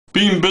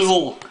Bean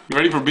bizzle. You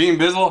ready for bean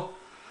bizzle?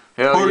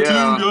 Hell Cartoon,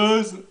 yeah.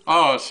 guys.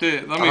 Oh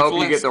shit. Let me I hope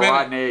you get the spin it.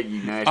 rotten egg,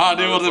 you nasty Oh,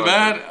 dude, was it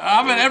bad?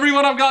 I mean,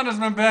 everyone I've gotten has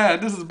been bad.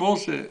 This is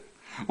bullshit.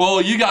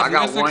 Well, you guys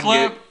missed the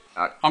clip.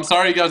 I'm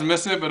sorry you guys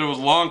missed it, but it was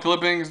long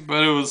clippings,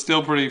 but it was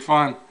still pretty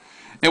fun.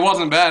 It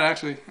wasn't bad,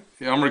 actually.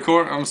 Yeah,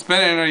 I'm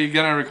spinning. Are you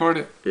gonna record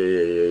it?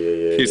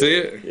 Yeah. Can you see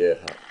it?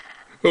 Yeah.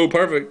 Oh,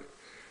 perfect.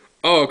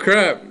 Oh,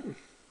 crap.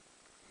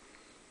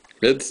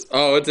 It's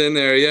in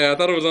there. Yeah, I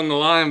thought it was on the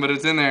line, but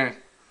it's in there.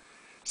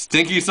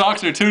 Stinky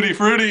socks or Tutti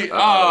Frutti?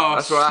 Oh,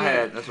 that's what I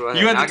had. That's what I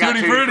had. You had the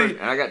Tutti Frutti?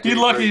 I got Tutti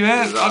You lucky, Frutti.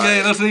 man.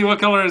 Okay, let's see. What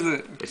color is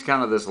it? It's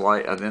kind of this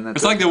light.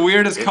 It's like the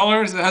weirdest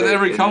colors. It has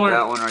every color.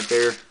 That one right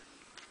there.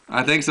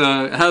 I think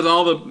so. It has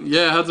all the,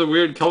 it has the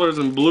weird colors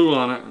and blue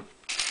on it.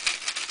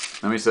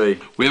 Let me see.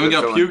 We haven't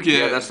got puke yet.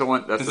 Yeah, that's the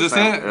one. Is this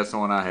it? That's the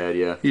one I had,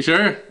 yeah. You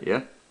sure?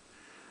 Yeah.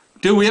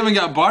 Dude, we haven't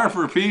got bar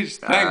for peach.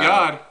 Thank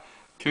God.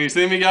 Can you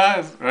see me,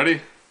 guys? Ready?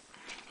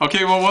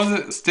 Okay, what was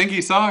it?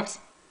 Stinky socks?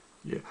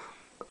 Yeah.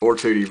 Or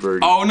Tutti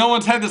Frutti. Oh, no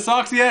one's had the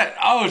socks yet?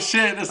 Oh,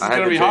 shit. This is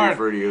going to be hard.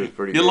 Frutti. It was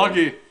pretty You're good.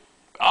 lucky.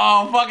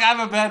 Oh, fuck. I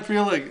have a bad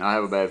feeling. I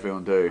have a bad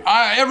feeling, too.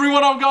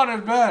 Everyone I've gotten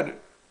is bad.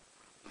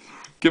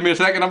 Give me a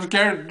second. I'm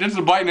scared. Just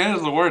the biting in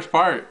is the worst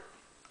part.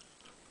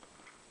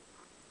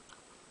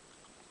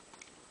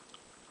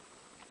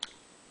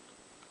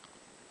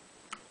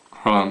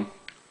 Hold on.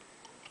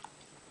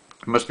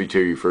 It must be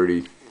Tutti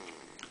Frutti.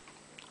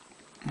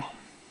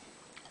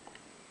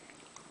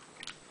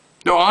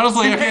 No,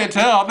 honestly, I can't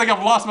tell. I think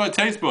I've lost my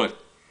taste bud.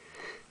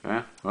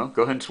 Yeah, well,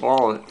 go ahead and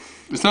swallow it.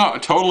 It's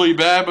not totally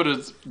bad, but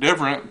it's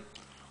different.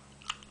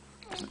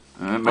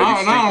 Maybe I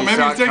don't know.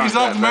 Maybe stinky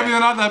socks, maybe they're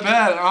not that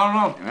bad. I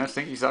don't know. Yeah,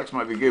 stinky socks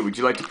might be good. Would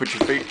you like to put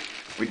your feet?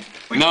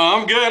 No,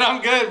 I'm good.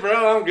 I'm good,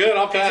 bro. I'm good.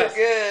 I'll pass.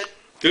 Good.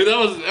 Dude, it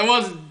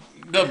was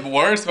the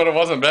worst, but it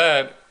wasn't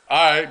bad.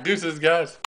 All right, deuces, guys.